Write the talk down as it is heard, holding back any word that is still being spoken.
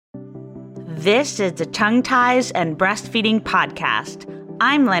This is the Tongue Ties and Breastfeeding Podcast.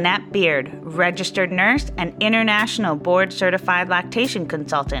 I'm Lynette Beard, registered nurse and international board-certified lactation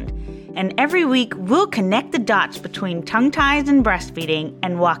consultant. And every week, we'll connect the dots between tongue ties and breastfeeding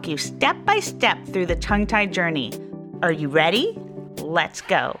and walk you step by step through the tongue tie journey. Are you ready? Let's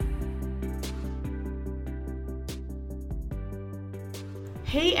go.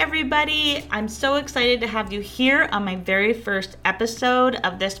 Hey everybody, I'm so excited to have you here on my very first episode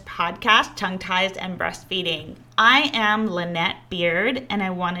of this podcast, Tongue Ties and Breastfeeding. I am Lynette Beard, and I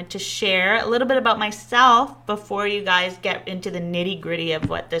wanted to share a little bit about myself before you guys get into the nitty-gritty of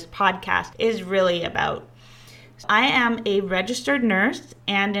what this podcast is really about. I am a registered nurse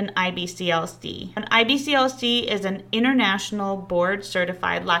and an IBCLC. An IBCLC is an international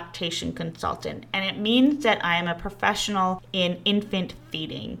board-certified lactation consultant, and it means that I am a professional in infant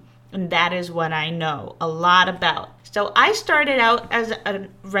feeding, and that is what I know a lot about. So I started out as a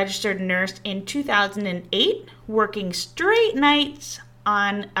registered nurse in 2008, working straight nights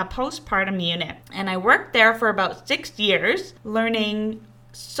on a postpartum unit, and I worked there for about 6 years, learning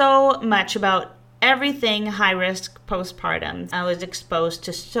so much about everything high-risk postpartum. I was exposed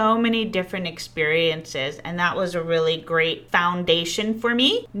to so many different experiences, and that was a really great foundation for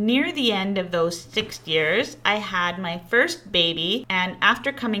me. Near the end of those 6 years, I had my first baby, and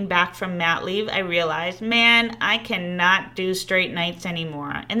after coming back from mat leave, I realized, man, I cannot do straight nights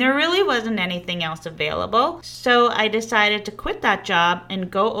anymore. And there really wasn't anything else available. So I decided to quit that job and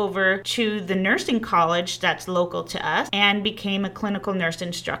go over to the nursing college that's local to us and became a clinical nurse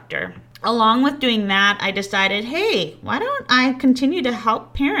instructor. Along with doing that, I decided, hey, why don't I continue to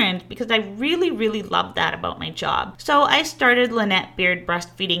help parents? Because I really, really love that about my job. So I started Lynette Beard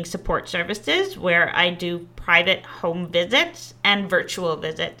Breastfeeding Support Services, where I do private home visits and virtual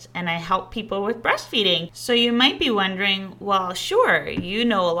visits, and I help people with breastfeeding. So you might be wondering, well, sure, you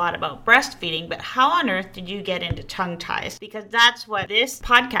know a lot about breastfeeding, but how on earth did you get into tongue ties? Because that's what this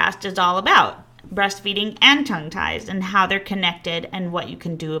podcast is all about. Breastfeeding and tongue ties and how they're connected and what you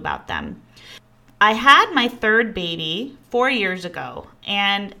can do about them. I had my third baby 4 years ago,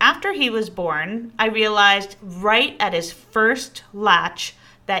 and after he was born, I realized right at his first latch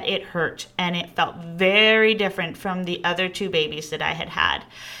that it hurt, and it felt very different from the other two babies that I had had.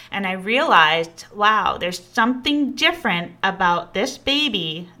 And I realized, wow, there's something different about this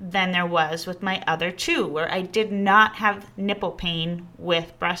baby than there was with my other two, where I did not have nipple pain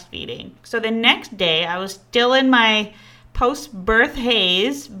with breastfeeding. So the next day, I was still in my post-birth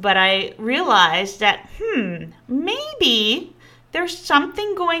haze, but I realized that, maybe there's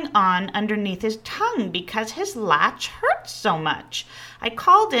something going on underneath his tongue because his latch hurts so much. I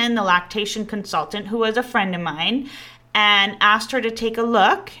called in the lactation consultant, who was a friend of mine, and asked her to take a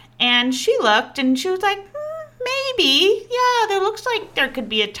look. And she looked and she was like, maybe. Yeah, there looks like there could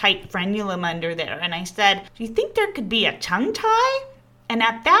be a tight frenulum under there. And I said, do you think there could be a tongue tie? And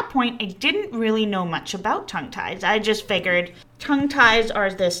at that point, I didn't really know much about tongue ties. I just figured tongue ties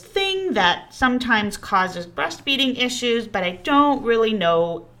are this thing that sometimes causes breastfeeding issues, but I don't really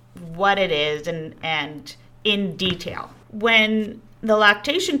know what it is and in detail. When the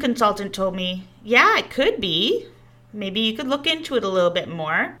lactation consultant told me, yeah, it could be, maybe you could look into it a little bit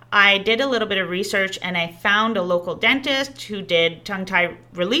more, I did a little bit of research and I found a local dentist who did tongue tie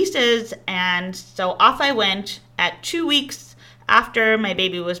releases. And so off I went. At 2 weeks after my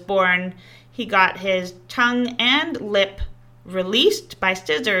baby was born, he got his tongue and lip released by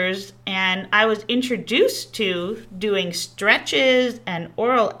scissors, and I was introduced to doing stretches and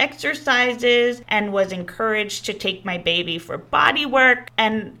oral exercises and was encouraged to take my baby for body work.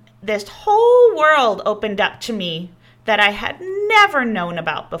 And this whole world opened up to me that I had never known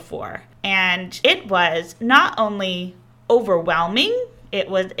about before. And it was not only overwhelming, it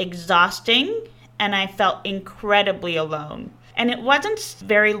was exhausting, and I felt incredibly alone. And it wasn't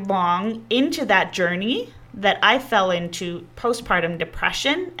very long into that journey that I fell into postpartum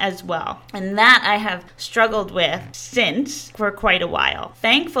depression as well. And that I have struggled with since for quite a while.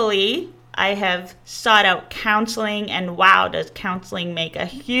 Thankfully, I have sought out counseling, and wow, does counseling make a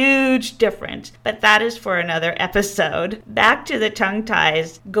huge difference. But that is for another episode. Back to the tongue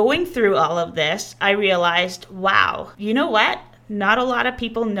ties. Going through all of this, I realized, wow, you know what? Not a lot of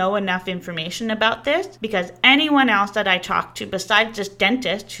people know enough information about this, because anyone else that I talked to, besides this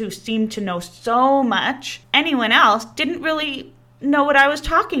dentist who seemed to know so much, anyone else didn't really know what I was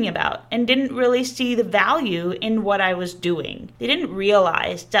talking about and didn't really see the value in what I was doing. They didn't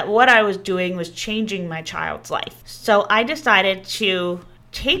realize that what I was doing was changing my child's life. So I decided to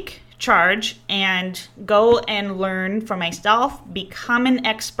take charge and go and learn for myself, become an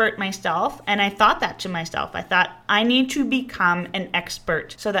expert myself. And I thought that to myself. I thought, I need to become an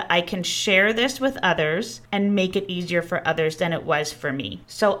expert so that I can share this with others and make it easier for others than it was for me.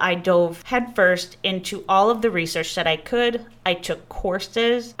 So I dove headfirst into all of the research that I could. I took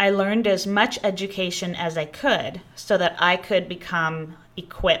courses. I learned as much education as I could so that I could become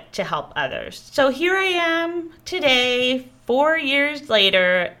equipped to help others. So here I am today, 4 years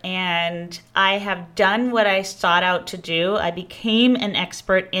later, and I have done what I sought out to do. I became an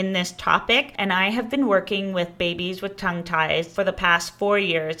expert in this topic, and I have been working with babies with tongue ties for the past 4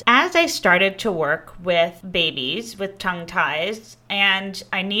 years. As I started to work with babies with tongue ties, and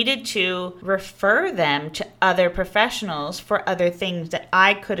I needed to refer them to other professionals for other things that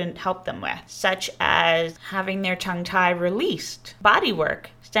I couldn't help them with, such as having their tongue tie released, body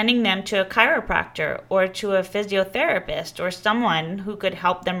work, sending them to a chiropractor or to a physiotherapist or someone who could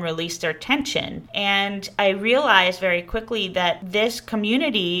help them release their tension. And I realized very quickly that this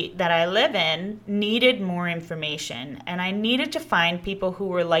community that I live in needed more information, and I needed to find people who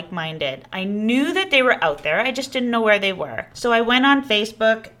were like-minded. I knew that they were out there, I just didn't know where they were. So I went on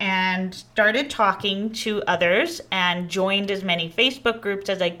Facebook and started talking to others and joined as many Facebook groups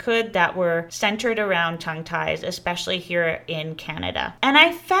as I could that were centered around tongue ties, especially here in Canada. And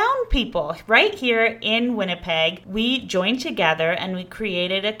I found people right here in Winnipeg. We joined together and we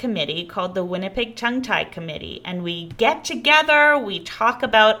created a committee called the Winnipeg Tongue Tie Committee. And we get together, we talk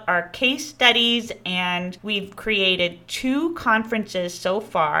about our case studies, and we've created 2 conferences so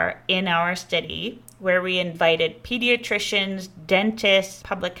far in our city where we invited pediatricians, dentists,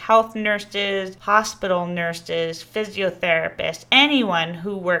 public health nurses, hospital nurses, physiotherapists, anyone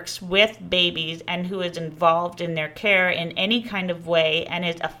who works with babies and who is involved in their care in any kind of way and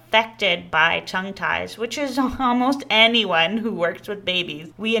is affected by tongue ties, which is almost anyone who works with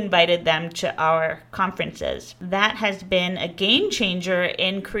babies. We invited them to our conferences. That has been a game changer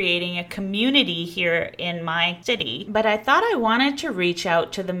in creating a community here in my city. But I thought I wanted to reach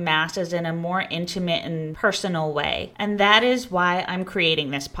out to the masses in a more intimate and personal way. And that is why I'm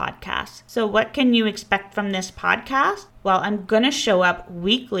creating this podcast. So what can you expect from this podcast? Well, I'm going to show up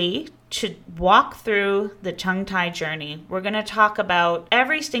weekly to walk through the tongue tie journey. We're going to talk about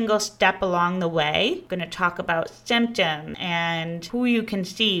every single step along the way. We're going to talk about symptoms and who you can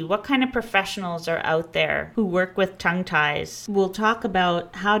see, what kind of professionals are out there who work with tongue ties. We'll talk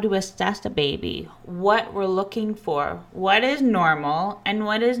about how to assess a baby, what we're looking for, what is normal and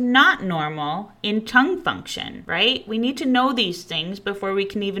what is not normal in tongue function, right? We need to know these things before we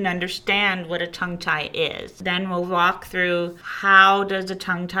can even understand what a tongue tie is. Then we'll walk through how does a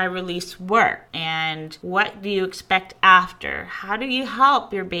tongue tie release work and what do you expect after? How do you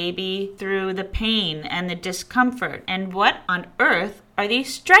help your baby through the pain and the discomfort? And what on earth are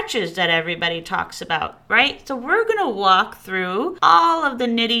these stretches that everybody talks about, right? So we're going to walk through all of the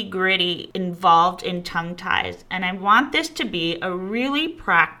nitty-gritty involved in tongue ties. And I want this to be a really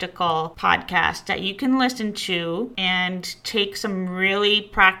practical podcast that you can listen to and take some really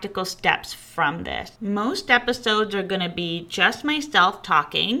practical steps from this. Most episodes are going to be just myself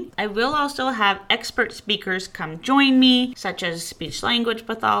talking. I will also have expert speakers come join me, such as speech language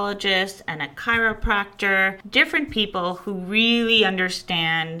pathologists and a chiropractor, different people who really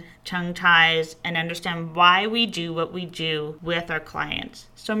understand tongue ties and understand why we do what we do with our clients.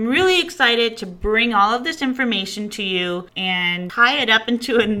 So I'm really excited to bring all of this information to you and tie it up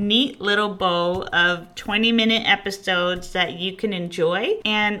into a neat little bow of 20-minute episodes that you can enjoy.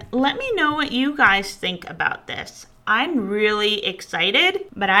 And let me know what you guys think about this. I'm really excited,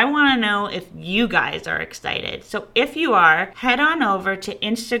 but I want to know if you guys are excited. So if you are, head on over to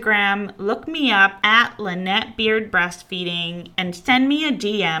Instagram, look me up at Lynette Beard Breastfeeding, and send me a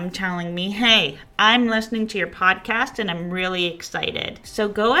DM telling me, hey, I'm listening to your podcast and I'm really excited. So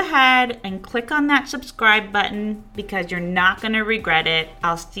go ahead and click on that subscribe button because you're not going to regret it.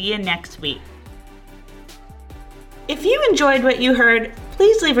 I'll see you next week. If you enjoyed what you heard,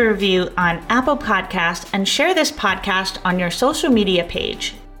 please leave a review on Apple Podcasts and share this podcast on your social media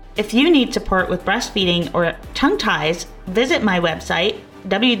page. If you need support with breastfeeding or tongue ties, visit my website,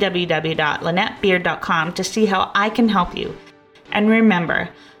 www.lynettebeard.com, to see how I can help you. And remember,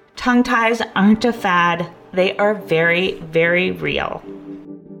 tongue ties aren't a fad. They are very, very real.